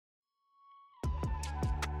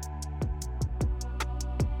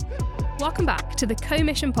Welcome back to the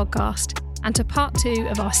Co-Mission podcast and to part 2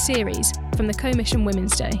 of our series from the Co-Mission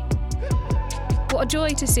Women's Day. What a joy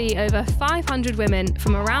to see over 500 women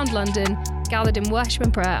from around London gathered in worship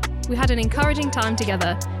and prayer. We had an encouraging time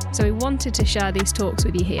together, so we wanted to share these talks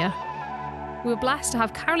with you here. We were blessed to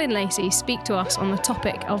have Carolyn and Lacey speak to us on the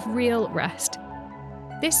topic of real rest.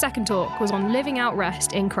 This second talk was on living out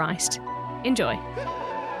rest in Christ. Enjoy.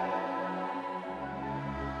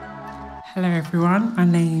 Hello everyone, my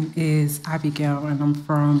name is Abigail and I'm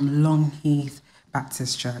from Longheath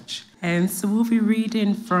Baptist Church. And so we'll be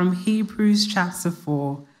reading from Hebrews chapter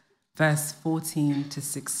 4, verse 14 to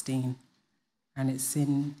 16. And it's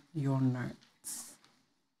in your notes.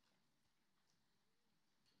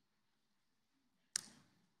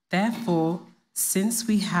 Therefore, since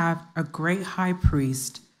we have a great high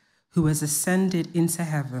priest who has ascended into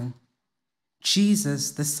heaven,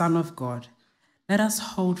 Jesus, the Son of God, let us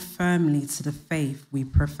hold firmly to the faith we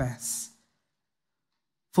profess.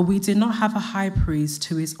 For we do not have a high priest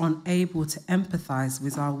who is unable to empathize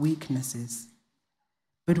with our weaknesses,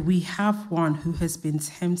 but we have one who has been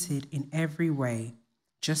tempted in every way,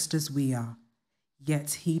 just as we are,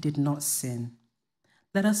 yet he did not sin.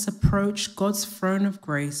 Let us approach God's throne of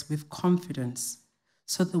grace with confidence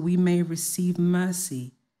so that we may receive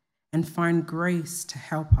mercy and find grace to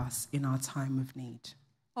help us in our time of need.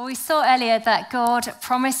 Well, we saw earlier that God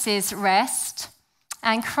promises rest,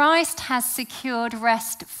 and Christ has secured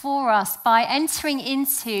rest for us by entering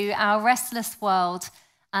into our restless world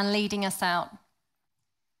and leading us out.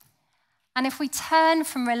 And if we turn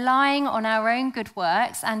from relying on our own good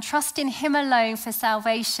works and trust in Him alone for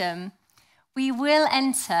salvation, we will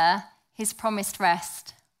enter His promised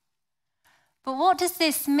rest. But what does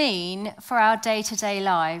this mean for our day-to-day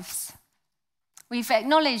lives? We've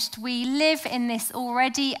acknowledged we live in this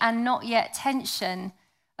already and not yet tension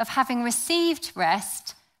of having received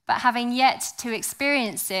rest, but having yet to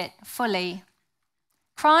experience it fully.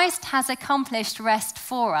 Christ has accomplished rest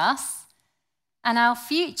for us, and our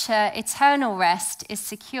future eternal rest is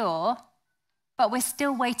secure, but we're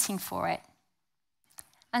still waiting for it.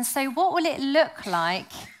 And so what will it look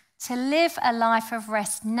like to live a life of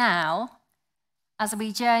rest now as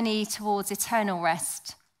we journey towards eternal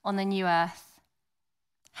rest on the new earth?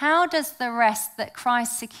 How does the rest that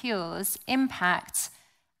Christ secures impact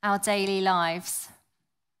our daily lives?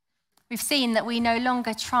 We've seen that we no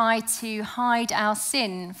longer try to hide our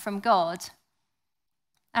sin from God,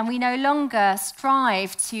 and we no longer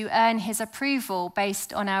strive to earn His approval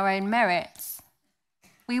based on our own merits.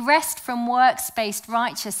 We rest from works-based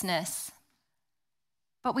righteousness,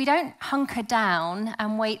 but we don't hunker down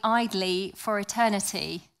and wait idly for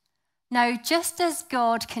eternity. No, just as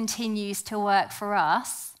God continues to work for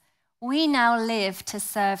us, we now live to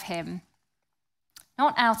serve Him.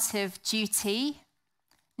 Not out of duty,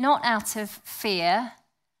 not out of fear,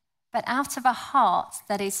 but out of a heart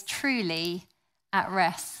that is truly at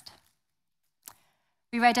rest.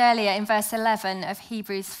 We read earlier in verse 11 of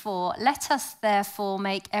Hebrews 4, let us therefore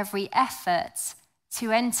make every effort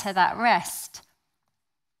to enter that rest.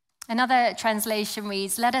 Another translation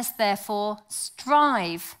reads, let us therefore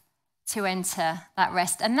strive to enter that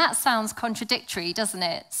rest. And that sounds contradictory, doesn't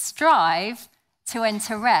it? Strive to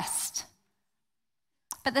enter rest.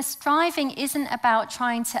 But the striving isn't about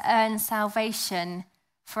trying to earn salvation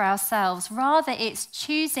for ourselves. Rather, it's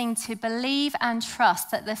choosing to believe and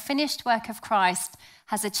trust that the finished work of Christ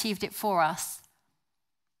has achieved it for us.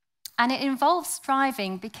 And it involves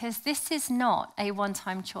striving because this is not a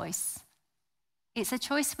one-time choice. It's a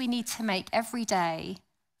choice we need to make every day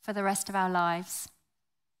for the rest of our lives.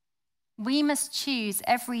 We must choose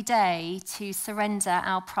every day to surrender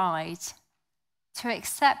our pride, to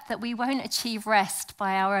accept that we won't achieve rest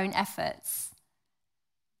by our own efforts,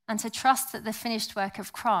 and to trust that the finished work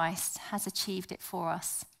of Christ has achieved it for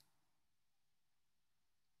us.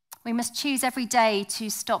 We must choose every day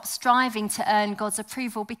to stop striving to earn God's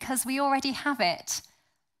approval because we already have it,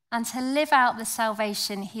 and to live out the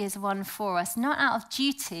salvation He has won for us, not out of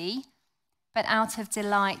duty, but out of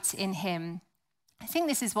delight in Him. I think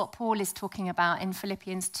this is what Paul is talking about in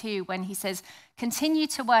Philippians 2 when he says, continue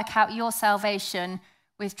to work out your salvation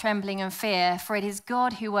with trembling and fear, for it is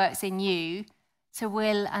God who works in you to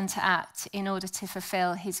will and to act in order to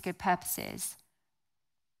fulfill His good purposes.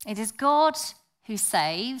 It is God who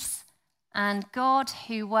saves and God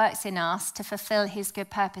who works in us to fulfill His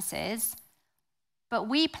good purposes, but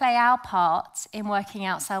we play our part in working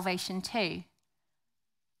out salvation too.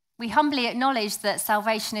 We humbly acknowledge that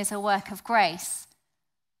salvation is a work of grace,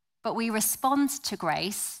 but we respond to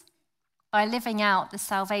grace by living out the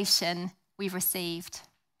salvation we've received.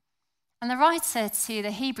 And the writer to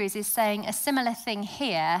the Hebrews is saying a similar thing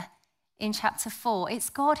here in chapter 4. It's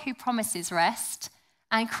God who promises rest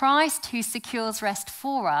and Christ who secures rest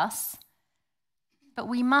for us, but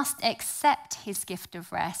we must accept his gift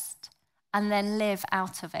of rest and then live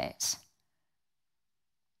out of it.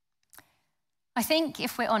 I think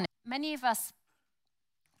if we're honest, many of us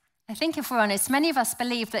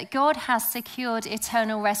believe that God has secured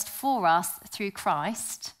eternal rest for us through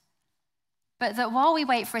Christ, but that while we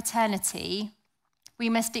wait for eternity, we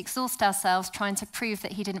must exhaust ourselves trying to prove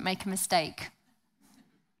that he didn't make a mistake,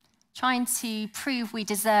 trying to prove we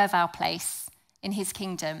deserve our place in his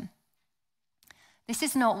kingdom. This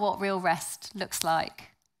is not what real rest looks like.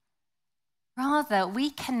 Rather, we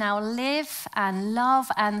can now live and love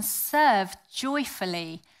and serve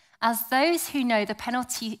joyfully as those who know the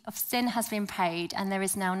penalty of sin has been paid and there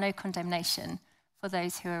is now no condemnation for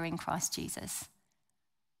those who are in Christ Jesus.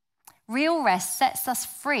 Real rest sets us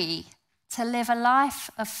free to live a life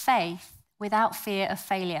of faith without fear of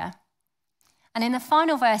failure. And in the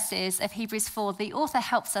final verses of Hebrews 4, the author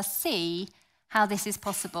helps us see how this is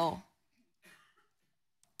possible.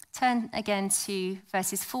 Turn again to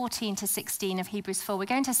verses 14 to 16 of Hebrews 4. We're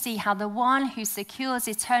going to see how the one who secures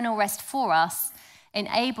eternal rest for us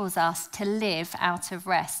enables us to live out of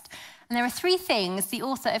rest. And there are three things the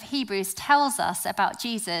author of Hebrews tells us about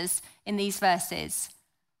Jesus in these verses.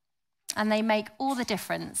 And they make all the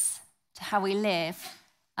difference to how we live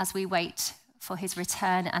as we wait for his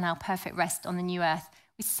return and our perfect rest on the new earth.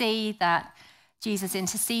 We see that Jesus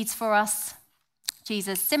intercedes for us,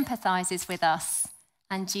 Jesus sympathizes with us,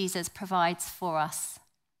 and Jesus provides for us.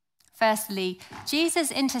 Firstly,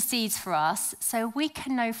 Jesus intercedes for us so we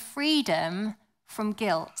can know freedom from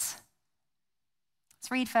guilt.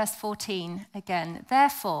 Let's read verse 14 again.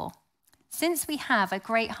 Therefore, since we have a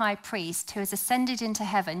great high priest who has ascended into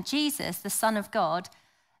heaven, Jesus, the Son of God,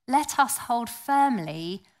 let us hold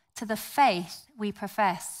firmly to the faith we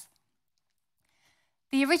profess.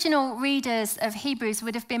 The original readers of Hebrews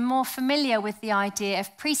would have been more familiar with the idea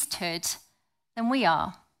of priesthood than we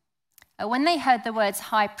are. When they heard the words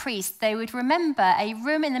high priest, they would remember a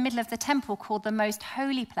room in the middle of the temple called the most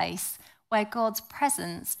holy place, where God's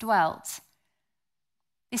presence dwelt.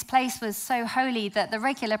 This place was so holy that the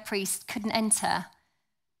regular priest couldn't enter.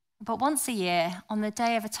 But once a year, on the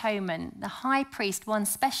Day of Atonement, the high priest, one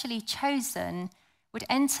specially chosen, would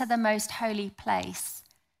enter the most holy place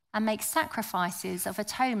and make sacrifices of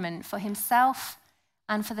atonement for himself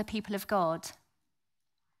and for the people of God.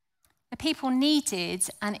 The people needed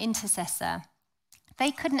an intercessor.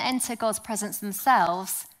 They couldn't enter God's presence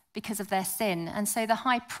themselves because of their sin, and so the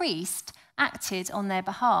high priest acted on their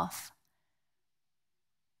behalf.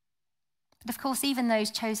 But of course, even those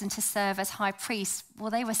chosen to serve as high priests, well,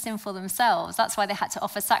 they were sinful themselves. That's why they had to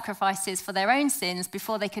offer sacrifices for their own sins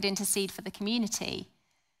before they could intercede for the community.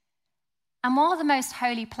 And while the most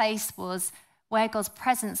holy place was where God's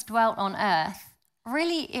presence dwelt on earth,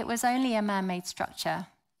 really it was only a man-made structure.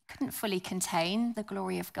 It couldn't fully contain the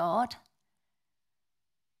glory of God.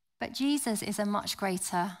 But Jesus is a much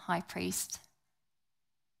greater high priest.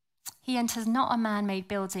 He enters not a man-made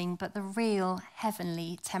building, but the real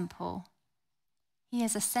heavenly temple. He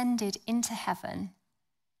has ascended into heaven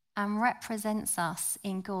and represents us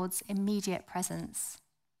in God's immediate presence.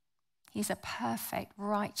 He's a perfect,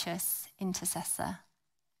 righteous intercessor.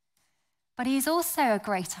 But he is also a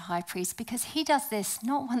greater high priest because he does this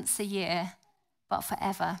not once a year, but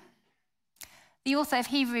forever. The author of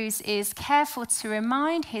Hebrews is careful to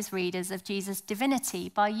remind his readers of Jesus' divinity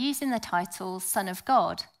by using the title Son of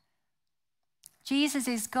God. Jesus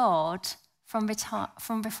is God from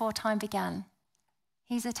before time began.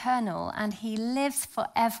 He's eternal and he lives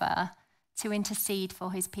forever to intercede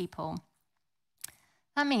for his people.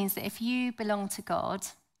 That means that if you belong to God,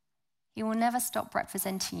 he will never stop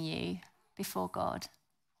representing you before God.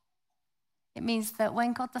 It means that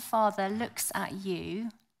when God the Father looks at you,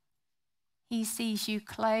 he sees you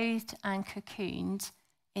clothed and cocooned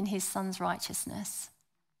in his Son's righteousness.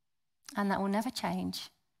 And that will never change.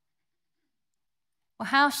 Well,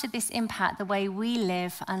 how should this impact the way we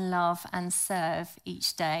live and love and serve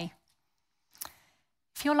each day?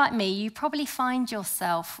 If you're like me, you probably find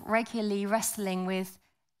yourself regularly wrestling with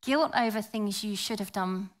guilt over things you should have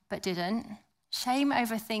done but didn't, shame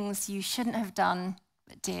over things you shouldn't have done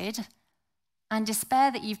but did, and despair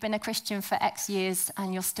that you've been a Christian for X years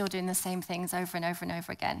and you're still doing the same things over and over and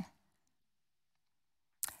over again.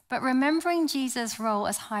 But remembering Jesus' role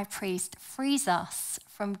as high priest frees us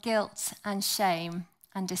from guilt and shame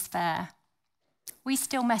and despair. We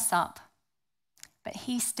still mess up, but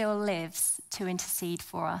he still lives to intercede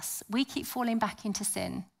for us. We keep falling back into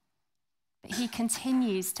sin, but he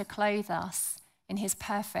continues to clothe us in his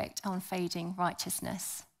perfect, unfading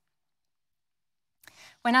righteousness.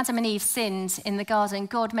 When Adam and Eve sinned in the garden,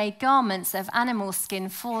 God made garments of animal skin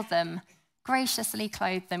for them, graciously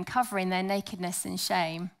clothed them, covering their nakedness and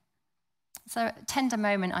shame. It's a tender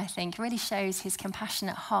moment, I think. It really shows his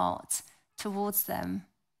compassionate heart towards them.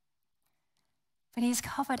 But he's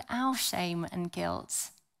covered our shame and guilt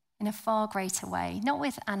in a far greater way, not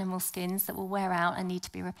with animal skins that will wear out and need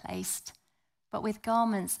to be replaced, but with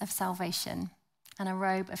garments of salvation and a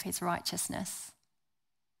robe of his righteousness.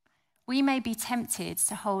 We may be tempted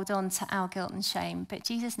to hold on to our guilt and shame, but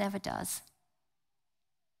Jesus never does.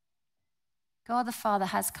 God the Father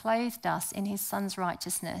has clothed us in his Son's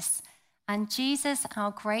righteousness, and Jesus,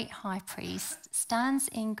 our great high priest, stands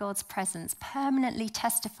in God's presence, permanently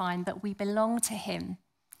testifying that we belong to him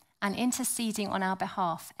and interceding on our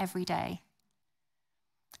behalf every day.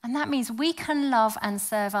 And that means we can love and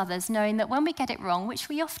serve others, knowing that when we get it wrong, which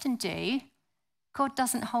we often do, God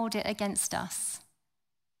doesn't hold it against us.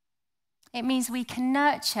 It means we can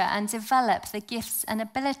nurture and develop the gifts and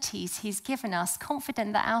abilities he's given us,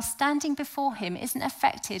 confident that our standing before him isn't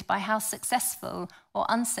affected by how successful or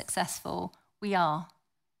unsuccessful we are.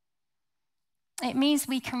 It means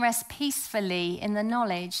we can rest peacefully in the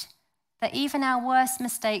knowledge that even our worst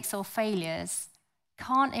mistakes or failures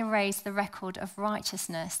can't erase the record of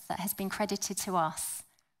righteousness that has been credited to us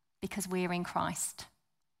because we're in Christ.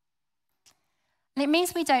 And it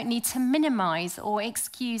means we don't need to minimize or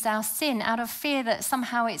excuse our sin out of fear that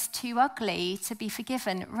somehow it's too ugly to be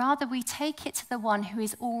forgiven. Rather, we take it to the one who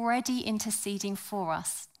is already interceding for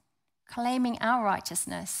us, claiming our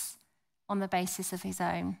righteousness on the basis of his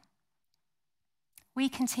own. We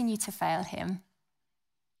continue to fail him,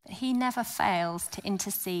 but he never fails to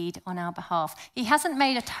intercede on our behalf. He hasn't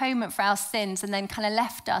made atonement for our sins and then kind of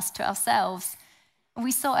left us to ourselves.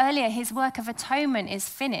 We saw earlier his work of atonement is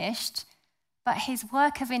finished, but his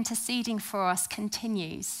work of interceding for us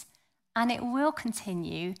continues, and it will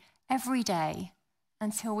continue every day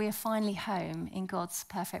until we are finally home in God's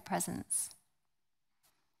perfect presence.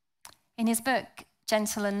 In his book,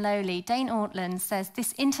 Gentle and Lowly, Dane Ortland says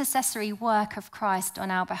this intercessory work of Christ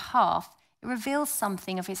on our behalf, it reveals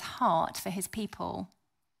something of his heart for his people.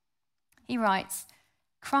 He writes,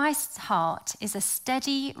 Christ's heart is a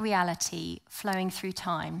steady reality flowing through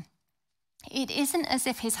time. It isn't as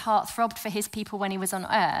if his heart throbbed for his people when he was on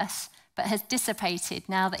earth, but has dissipated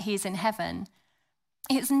now that he is in heaven.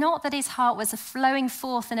 It's not that his heart was flowing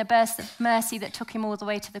forth in a burst of mercy that took him all the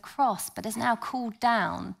way to the cross, but has now cooled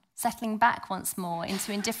down, settling back once more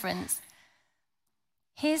into indifference.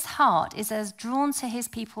 His heart is as drawn to his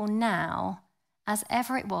people now as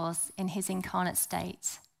ever it was in his incarnate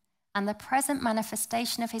state. And the present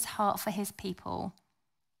manifestation of his heart for his people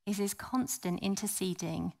is his constant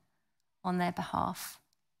interceding on their behalf.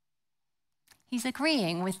 He's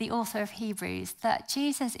agreeing with the author of Hebrews that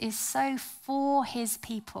Jesus is so for his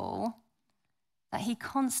people that he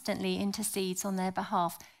constantly intercedes on their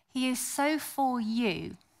behalf. He is so for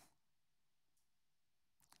you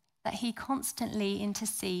that he constantly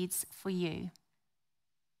intercedes for you.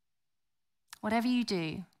 Whatever you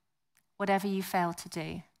do, whatever you fail to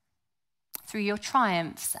do, through your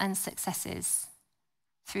triumphs and successes,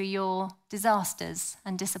 through your disasters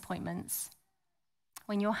and disappointments,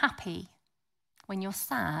 when you're happy, when you're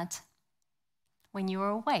sad, when you're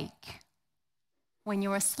awake, when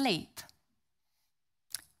you're asleep,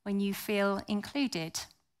 when you feel included,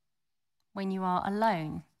 when you are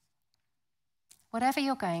alone. Whatever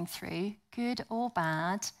you're going through, good or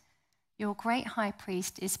bad, your great high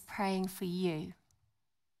priest is praying for you,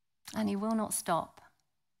 and he will not stop.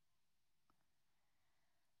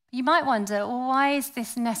 You might wonder, well, why is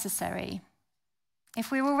this necessary?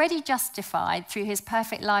 If we're already justified through his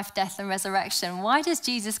perfect life, death, and resurrection, why does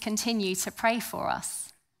Jesus continue to pray for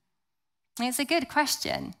us? It's a good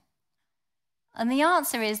question. And the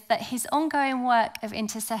answer is that his ongoing work of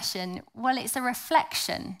intercession, well, it's a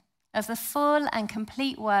reflection of the full and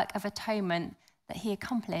complete work of atonement that he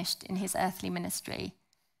accomplished in his earthly ministry.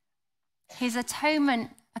 His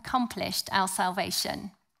atonement accomplished our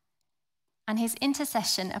salvation. And his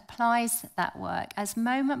intercession applies that work as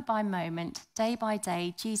moment by moment, day by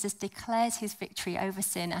day, Jesus declares his victory over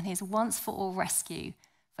sin and his once-for-all rescue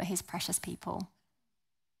for his precious people.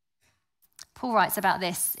 Paul writes about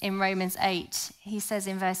this in Romans 8. He says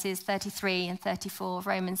in verses 33 and 34 of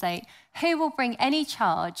Romans 8, "Who will bring any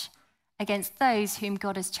charge against those whom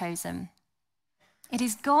God has chosen? It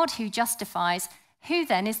is God who justifies. Who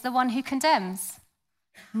then is the one who condemns?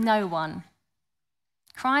 No one.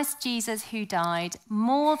 Christ Jesus, who died,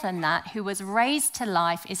 more than that, who was raised to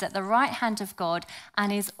life, is at the right hand of God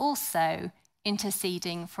and is also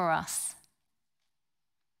interceding for us."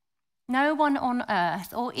 No one on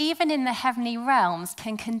earth or even in the heavenly realms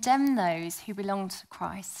can condemn those who belong to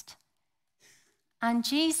Christ. And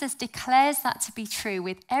Jesus declares that to be true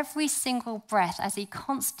with every single breath as he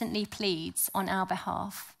constantly pleads on our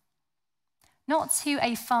behalf. Not to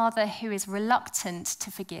a father who is reluctant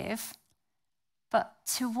to forgive, but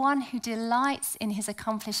to one who delights in his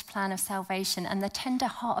accomplished plan of salvation and the tender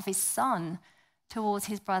heart of his Son towards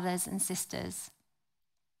his brothers and sisters.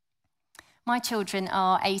 My children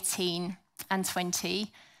are 18 and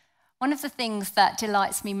 20. One of the things that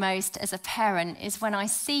delights me most as a parent is when I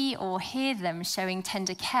see or hear them showing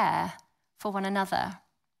tender care for one another.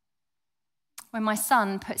 When my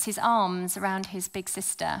son puts his arms around his big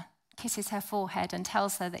sister, kisses her forehead and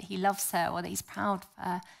tells her that he loves her or that he's proud of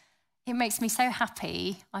her, it makes me so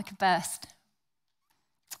happy I could burst.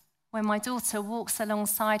 When my daughter walks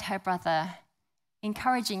alongside her brother,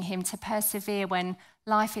 encouraging him to persevere when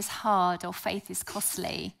life is hard or faith is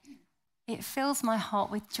costly, it fills my heart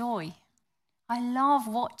with joy. I love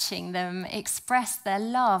watching them express their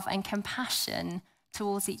love and compassion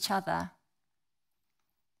towards each other.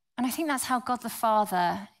 And I think that's how God the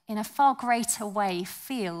Father, in a far greater way,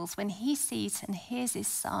 feels when he sees and hears his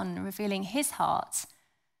Son revealing his heart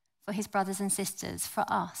for his brothers and sisters, for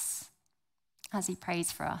us, as he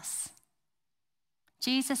prays for us.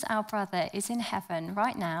 Jesus, our brother, is in heaven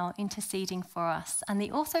right now interceding for us. And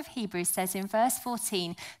the author of Hebrews says in verse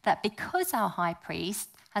 14 that because our high priest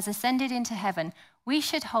has ascended into heaven, we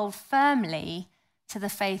should hold firmly to the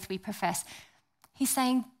faith we profess. He's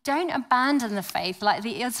saying, don't abandon the faith like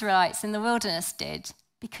the Israelites in the wilderness did,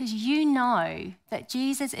 because you know that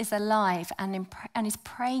Jesus is alive and is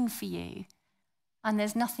praying for you, and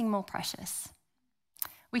there's nothing more precious.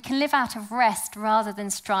 We can live out of rest rather than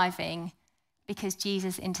striving, because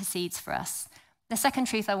Jesus intercedes for us. The second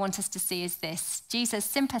truth I want us to see is this: Jesus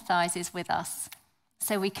sympathizes with us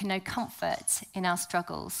so we can know comfort in our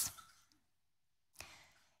struggles.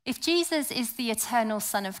 If Jesus is the eternal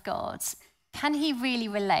Son of God, can he really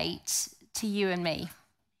relate to you and me?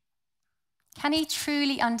 Can he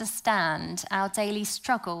truly understand our daily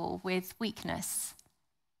struggle with weakness,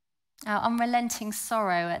 our unrelenting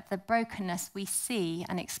sorrow at the brokenness we see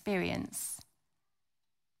and experience,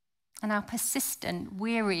 and our persistent,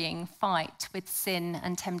 wearying fight with sin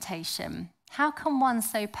and temptation? How can one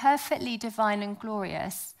so perfectly divine and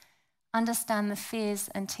glorious understand the fears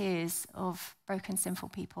and tears of broken, sinful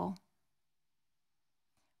people?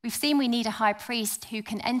 We've seen we need a high priest who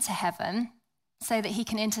can enter heaven so that he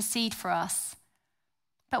can intercede for us.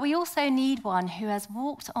 But we also need one who has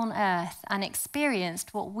walked on earth and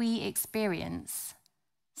experienced what we experience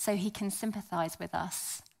so he can sympathize with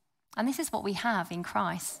us. And this is what we have in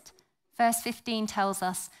Christ. Verse 15 tells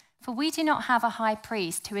us, "For we do not have a high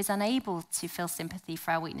priest who is unable to feel sympathy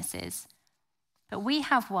for our weaknesses, but we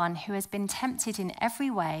have one who has been tempted in every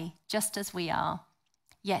way, just as we are,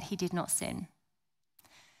 yet he did not sin."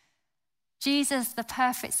 Jesus, the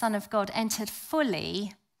perfect Son of God, entered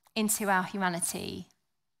fully into our humanity.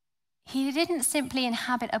 He didn't simply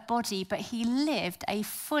inhabit a body, but he lived a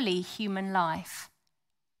fully human life.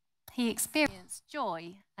 He experienced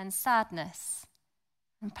joy and sadness,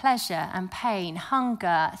 and pleasure and pain,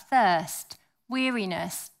 hunger, thirst,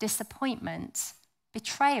 weariness, disappointment,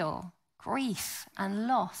 betrayal, grief, and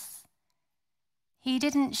loss. He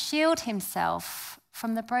didn't shield himself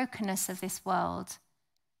from the brokenness of this world,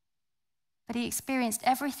 but he experienced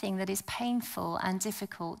everything that is painful and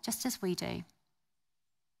difficult, just as we do.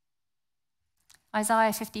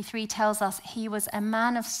 Isaiah 53 tells us he was a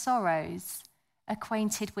man of sorrows,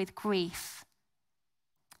 acquainted with grief.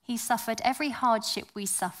 He suffered every hardship we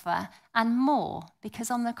suffer and more,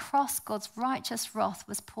 because on the cross, God's righteous wrath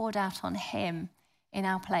was poured out on him in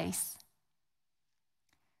our place.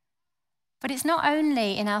 But it's not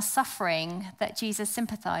only in our suffering that Jesus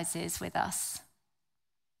sympathizes with us.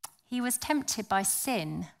 He was tempted by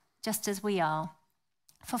sin, just as we are.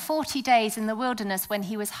 For 40 days in the wilderness, when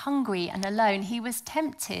he was hungry and alone, he was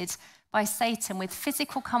tempted by Satan with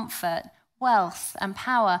physical comfort, wealth, and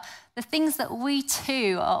power, the things that we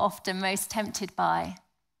too are often most tempted by.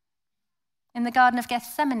 In the Garden of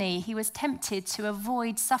Gethsemane, he was tempted to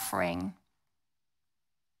avoid suffering.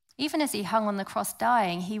 Even as he hung on the cross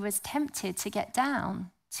dying, he was tempted to get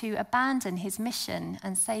down, to abandon his mission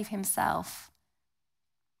and save himself.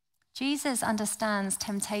 Jesus understands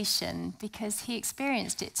temptation because he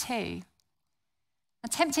experienced it too. Now,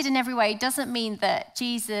 tempted in every way doesn't mean that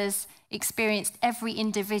Jesus experienced every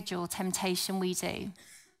individual temptation we do.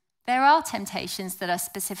 There are temptations that are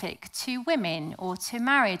specific to women or to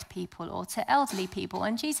married people or to elderly people,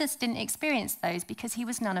 and Jesus didn't experience those because he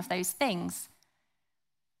was none of those things.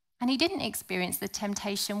 And he didn't experience the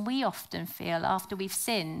temptation we often feel after we've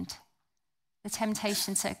sinned, the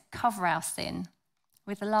temptation to cover our sin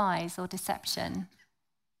with lies or deception.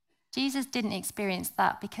 Jesus didn't experience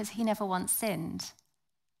that because he never once sinned.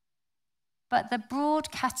 But the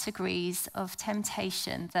broad categories of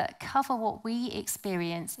temptation that cover what we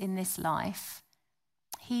experience in this life,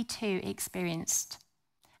 he too experienced.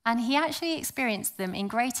 And he actually experienced them in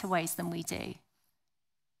greater ways than we do.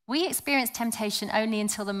 We experience temptation only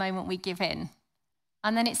until the moment we give in.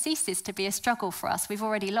 And then it ceases to be a struggle for us. We've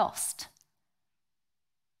already lost.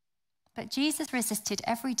 But Jesus resisted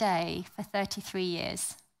every day for 33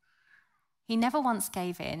 years. He never once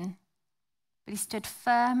gave in, but he stood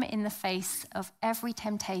firm in the face of every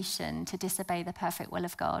temptation to disobey the perfect will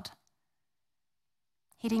of God.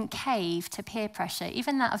 He didn't cave to peer pressure,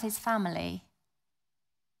 even that of his family.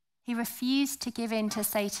 He refused to give in to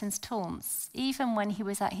Satan's taunts, even when he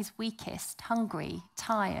was at his weakest, hungry,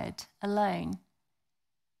 tired, alone.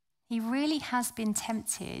 He really has been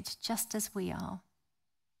tempted just as we are,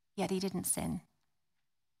 yet he didn't sin.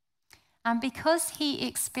 And because he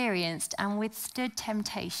experienced and withstood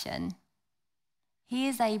temptation, he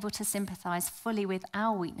is able to sympathize fully with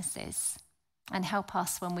our weaknesses and help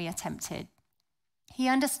us when we are tempted. He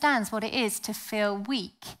understands what it is to feel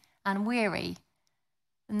weak and weary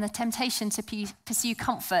and the temptation to pursue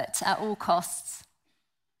comfort at all costs.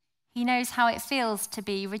 He knows how it feels to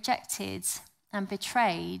be rejected and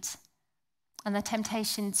betrayed and the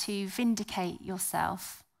temptation to vindicate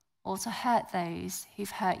yourself or to hurt those who've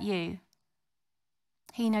hurt you.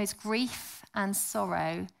 He knows grief and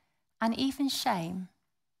sorrow and even shame.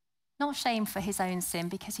 Not shame for his own sin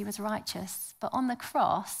because he was righteous, but on the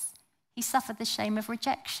cross, he suffered the shame of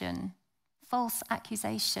rejection, false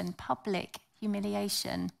accusation, public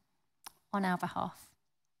humiliation on our behalf.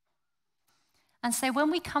 And so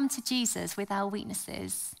when we come to Jesus with our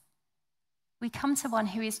weaknesses, we come to one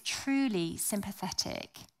who is truly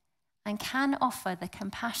sympathetic and can offer the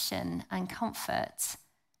compassion and comfort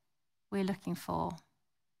we're looking for.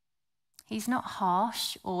 He's not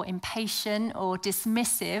harsh or impatient or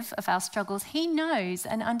dismissive of our struggles. He knows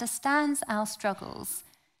and understands our struggles,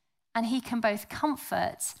 and he can both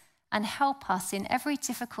comfort and help us in every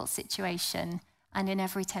difficult situation and in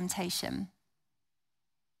every temptation.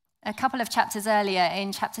 A couple of chapters earlier,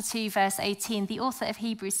 in chapter 2, verse 18, the author of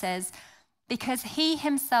Hebrews says, "Because he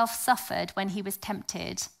himself suffered when he was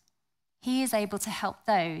tempted, he is able to help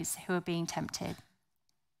those who are being tempted."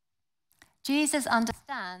 Jesus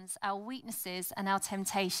understands our weaknesses and our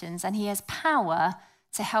temptations, and he has power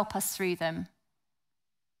to help us through them.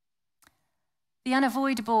 The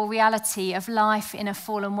unavoidable reality of life in a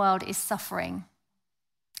fallen world is suffering.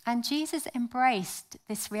 And Jesus embraced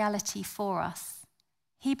this reality for us.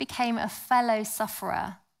 He became a fellow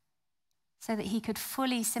sufferer so that he could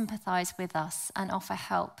fully sympathize with us and offer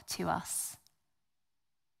help to us.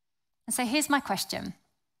 And so here's my question.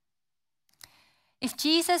 If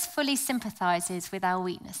Jesus fully sympathizes with our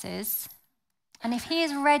weaknesses, and if he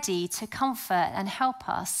is ready to comfort and help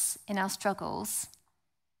us in our struggles,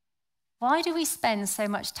 why do we spend so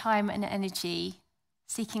much time and energy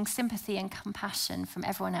seeking sympathy and compassion from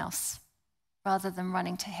everyone else rather than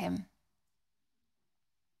running to him?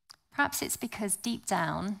 Perhaps it's because deep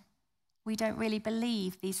down, we don't really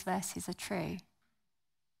believe these verses are true.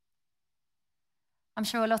 I'm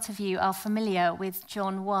sure a lot of you are familiar with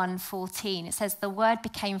John 1:14. It says, "The word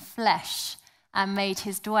became flesh and made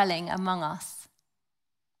his dwelling among us."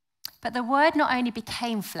 But the word not only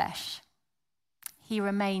became flesh, he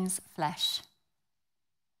remains flesh.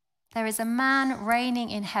 There is a man reigning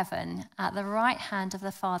in heaven at the right hand of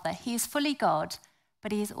the Father. He is fully God,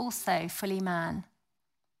 but he is also fully man.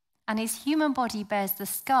 And his human body bears the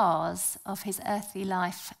scars of his earthly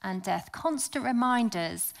life and death, constant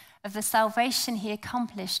reminders of the salvation he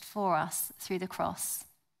accomplished for us through the cross.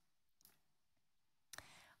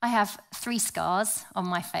 I have 3 scars on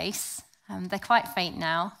my face. They're quite faint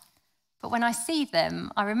now, but when I see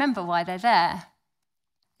them, I remember why they're there.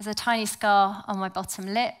 There's a tiny scar on my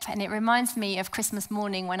bottom lip, and it reminds me of Christmas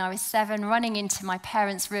morning when I was 7, running into my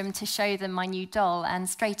parents' room to show them my new doll and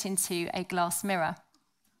straight into a glass mirror.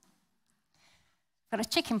 I've got a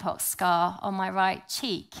chickenpox scar on my right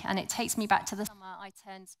cheek, and it takes me back to the summer I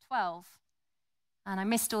turned 12. And I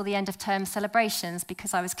missed all the end of term celebrations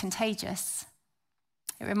because I was contagious.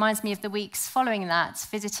 It reminds me of the weeks following that,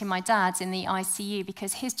 visiting my dad in the ICU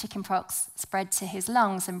because his chickenpox spread to his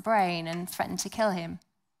lungs and brain and threatened to kill him.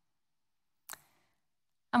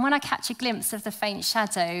 And when I catch a glimpse of the faint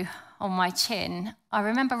shadow on my chin, I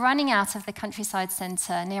remember running out of the countryside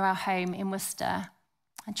centre near our home in Worcester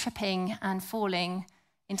and tripping and falling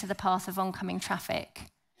into the path of oncoming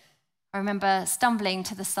traffic. I remember stumbling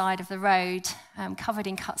to the side of the road, covered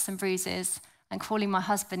in cuts and bruises, and calling my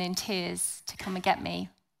husband in tears to come and get me.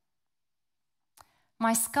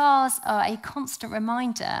 My scars are a constant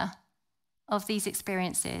reminder of these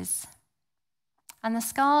experiences. And the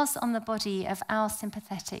scars on the body of our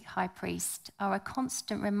sympathetic high priest are a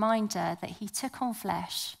constant reminder that he took on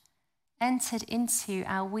flesh, entered into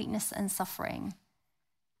our weakness and suffering,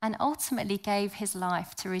 and ultimately gave his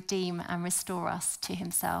life to redeem and restore us to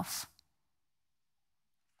himself.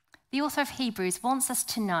 The author of Hebrews wants us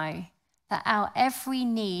to know that our every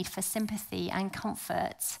need for sympathy and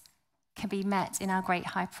comfort can be met in our great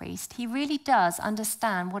high priest. He really does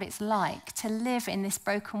understand what it's like to live in this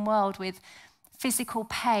broken world with physical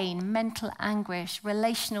pain, mental anguish,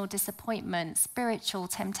 relational disappointment, spiritual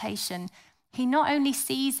temptation. He not only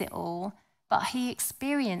sees it all, but he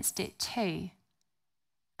experienced it too.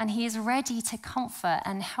 And he is ready to comfort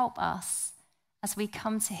and help us as we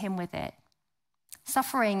come to him with it.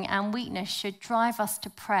 Suffering and weakness should drive us to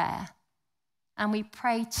prayer, and we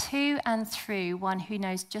pray to and through one who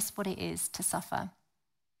knows just what it is to suffer.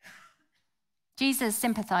 Jesus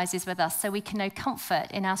sympathizes with us so we can know comfort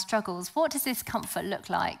in our struggles. What does this comfort look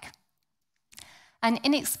like? An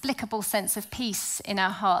inexplicable sense of peace in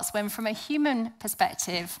our hearts when, from a human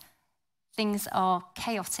perspective, things are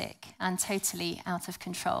chaotic and totally out of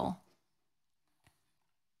control.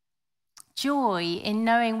 Joy in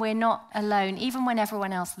knowing we're not alone, even when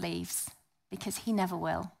everyone else leaves, because he never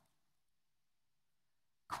will.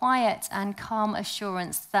 Quiet and calm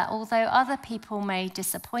assurance that although other people may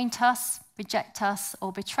disappoint us, reject us,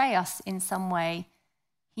 or betray us in some way,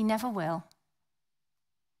 he never will.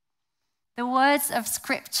 The words of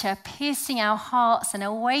Scripture piercing our hearts and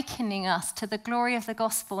awakening us to the glory of the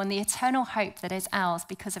gospel and the eternal hope that is ours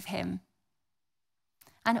because of him.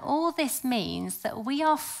 And all this means that we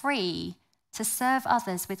are free to serve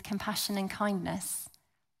others with compassion and kindness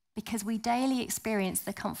because we daily experience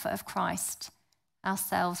the comfort of Christ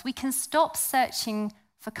ourselves. We can stop searching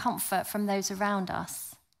for comfort from those around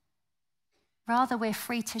us. Rather, we're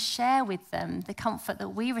free to share with them the comfort that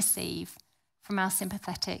we receive from our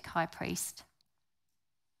sympathetic high priest.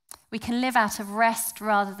 We can live out of rest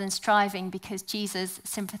rather than striving because Jesus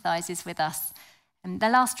sympathizes with us. And the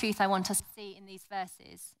last truth I want us to see in these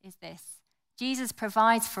verses is this: Jesus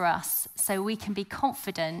provides for us so we can be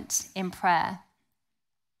confident in prayer.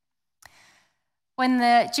 When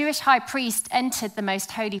the Jewish high priest entered the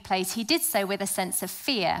most holy place, he did so with a sense of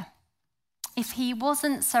fear. If he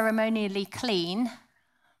wasn't ceremonially clean,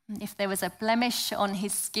 if there was a blemish on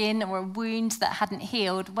his skin or a wound that hadn't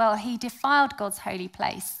healed, well, he defiled God's holy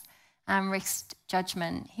place and risked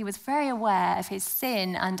judgment. He was very aware of his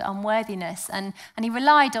sin and unworthiness, and he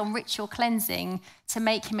relied on ritual cleansing to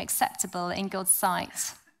make him acceptable in God's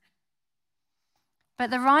sight. But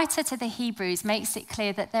the writer to the Hebrews makes it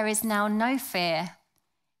clear that there is now no fear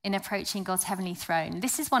in approaching God's heavenly throne.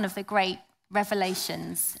 This is one of the great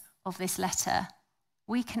revelations of this letter.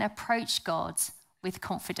 We can approach God with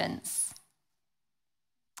confidence.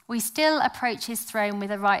 We still approach his throne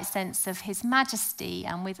with a right sense of his majesty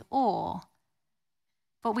and with awe,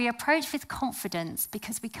 but we approach with confidence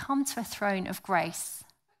because we come to a throne of grace.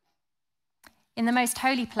 In the most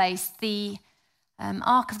holy place, the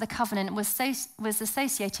Ark of the Covenant was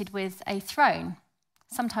associated with a throne.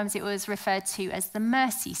 Sometimes it was referred to as the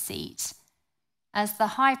mercy seat, as the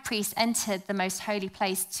high priest entered the most holy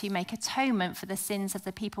place to make atonement for the sins of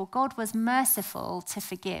the people. God was merciful to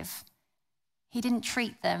forgive. He didn't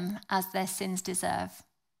treat them as their sins deserve.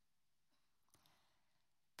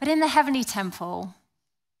 But in the heavenly temple,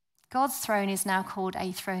 God's throne is now called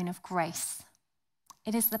a throne of grace.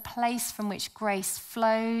 It is the place from which grace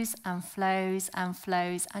flows and flows and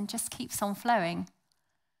flows and just keeps on flowing.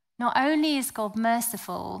 Not only is God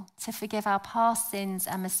merciful to forgive our past sins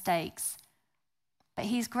and mistakes, but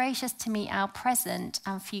he's gracious to meet our present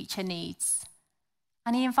and future needs.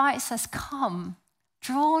 And he invites us, come,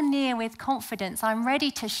 draw near with confidence. I'm ready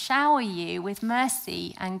to shower you with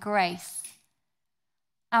mercy and grace.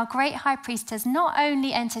 Our great high priest has not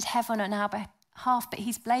only entered heaven on our behalf, but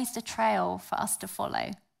he's blazed a trail for us to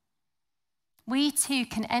follow. We too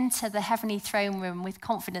can enter the heavenly throne room with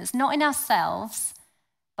confidence, not in ourselves,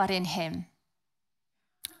 but in him.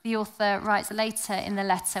 The author writes later in the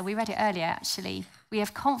letter, we read it earlier actually, we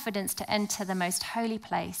have confidence to enter the most holy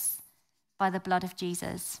place by the blood of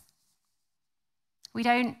Jesus. We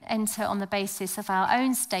don't enter on the basis of our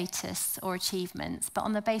own status or achievements, but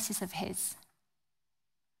on the basis of his.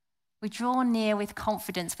 We draw near with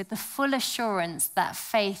confidence, with the full assurance that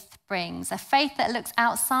faith brings, a faith that looks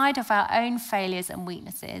outside of our own failures and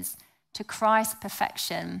weaknesses to Christ's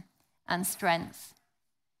perfection and strength.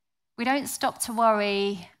 We don't stop to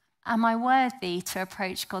worry, am I worthy to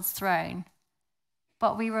approach God's throne?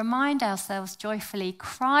 But we remind ourselves joyfully,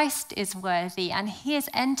 Christ is worthy and he has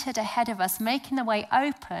entered ahead of us, making the way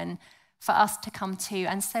open for us to come to.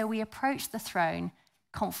 And so we approach the throne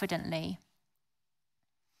confidently.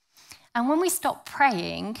 And when we stop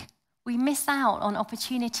praying, we miss out on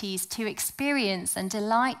opportunities to experience and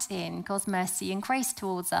delight in God's mercy and grace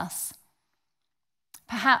towards us.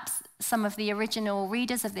 Perhaps some of the original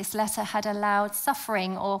readers of this letter had allowed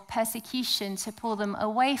suffering or persecution to pull them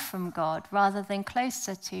away from God rather than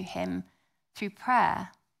closer to him through prayer.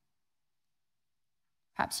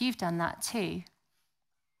 Perhaps you've done that too.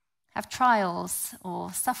 Have trials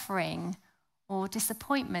or suffering or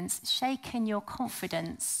disappointments shaken your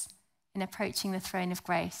confidence in approaching the throne of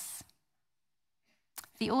grace?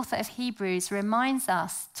 The author of Hebrews reminds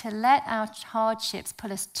us to let our hardships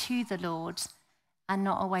pull us to the Lord and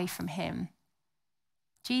not away from him.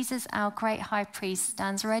 Jesus, our great high priest,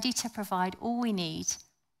 stands ready to provide all we need.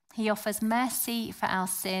 He offers mercy for our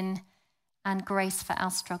sin and grace for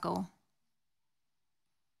our struggle.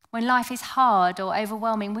 When life is hard or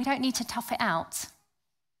overwhelming, we don't need to tough it out.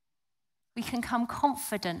 We can come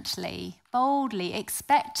confidently, boldly,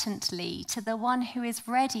 expectantly to the one who is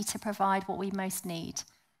ready to provide what we most need.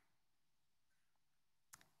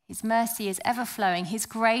 His mercy is ever-flowing. His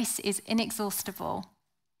grace is inexhaustible.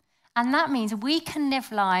 And that means we can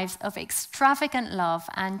live lives of extravagant love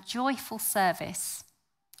and joyful service,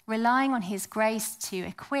 relying on his grace to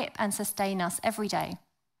equip and sustain us every day.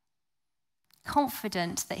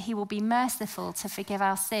 Confident that he will be merciful to forgive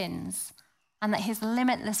our sins and that his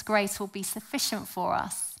limitless grace will be sufficient for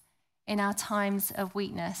us in our times of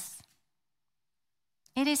weakness.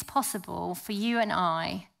 It is possible for you and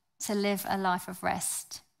I to live a life of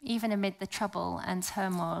rest, even amid the trouble and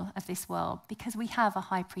turmoil of this world, because we have a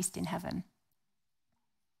high priest in heaven.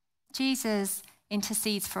 Jesus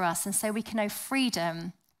intercedes for us, and so we can know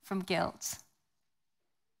freedom from guilt.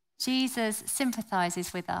 Jesus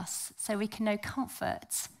sympathizes with us, so we can know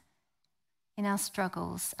comfort in our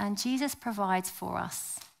struggles. And Jesus provides for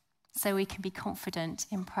us, so we can be confident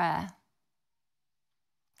in prayer.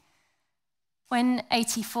 When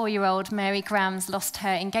 84-year-old Mary Grams lost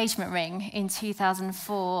her engagement ring in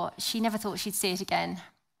 2004, she never thought she'd see it again.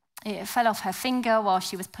 It fell off her finger while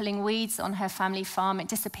she was pulling weeds on her family farm. It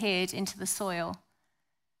disappeared into the soil.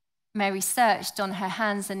 Mary searched on her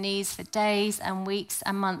hands and knees for days and weeks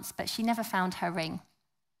and months, but she never found her ring.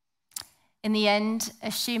 In the end,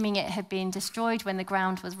 assuming it had been destroyed when the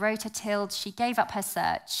ground was rototilled, she gave up her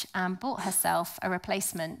search and bought herself a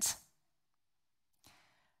replacement.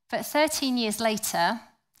 But 13 years later,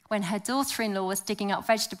 when her daughter-in-law was digging up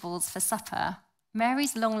vegetables for supper,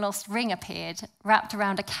 Mary's long-lost ring appeared, wrapped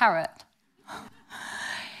around a carrot.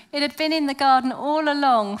 It had been in the garden all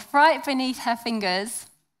along, right beneath her fingers.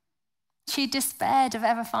 She'd despaired of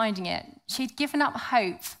ever finding it. She'd given up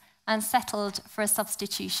hope and settled for a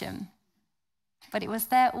substitution. But it was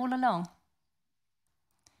there all along.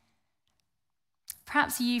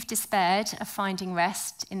 Perhaps you've despaired of finding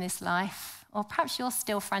rest in this life, or perhaps you're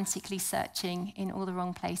still frantically searching in all the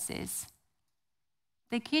wrong places.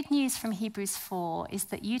 The good news from Hebrews 4 is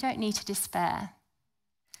that you don't need to despair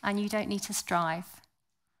and you don't need to strive.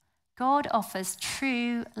 God offers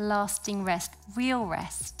true, lasting rest, real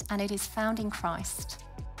rest, and it is found in Christ.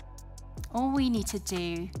 All we need to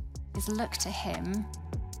do is look to him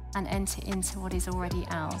and enter into what is already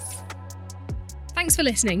ours. Thanks for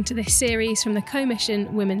listening to this series from the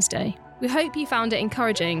Commission Women's Day. We hope you found it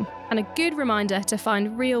encouraging and a good reminder to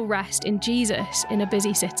find real rest in Jesus in a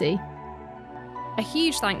busy city. A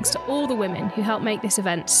huge thanks to all the women who helped make this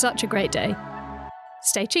event such a great day.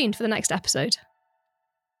 Stay tuned for the next episode.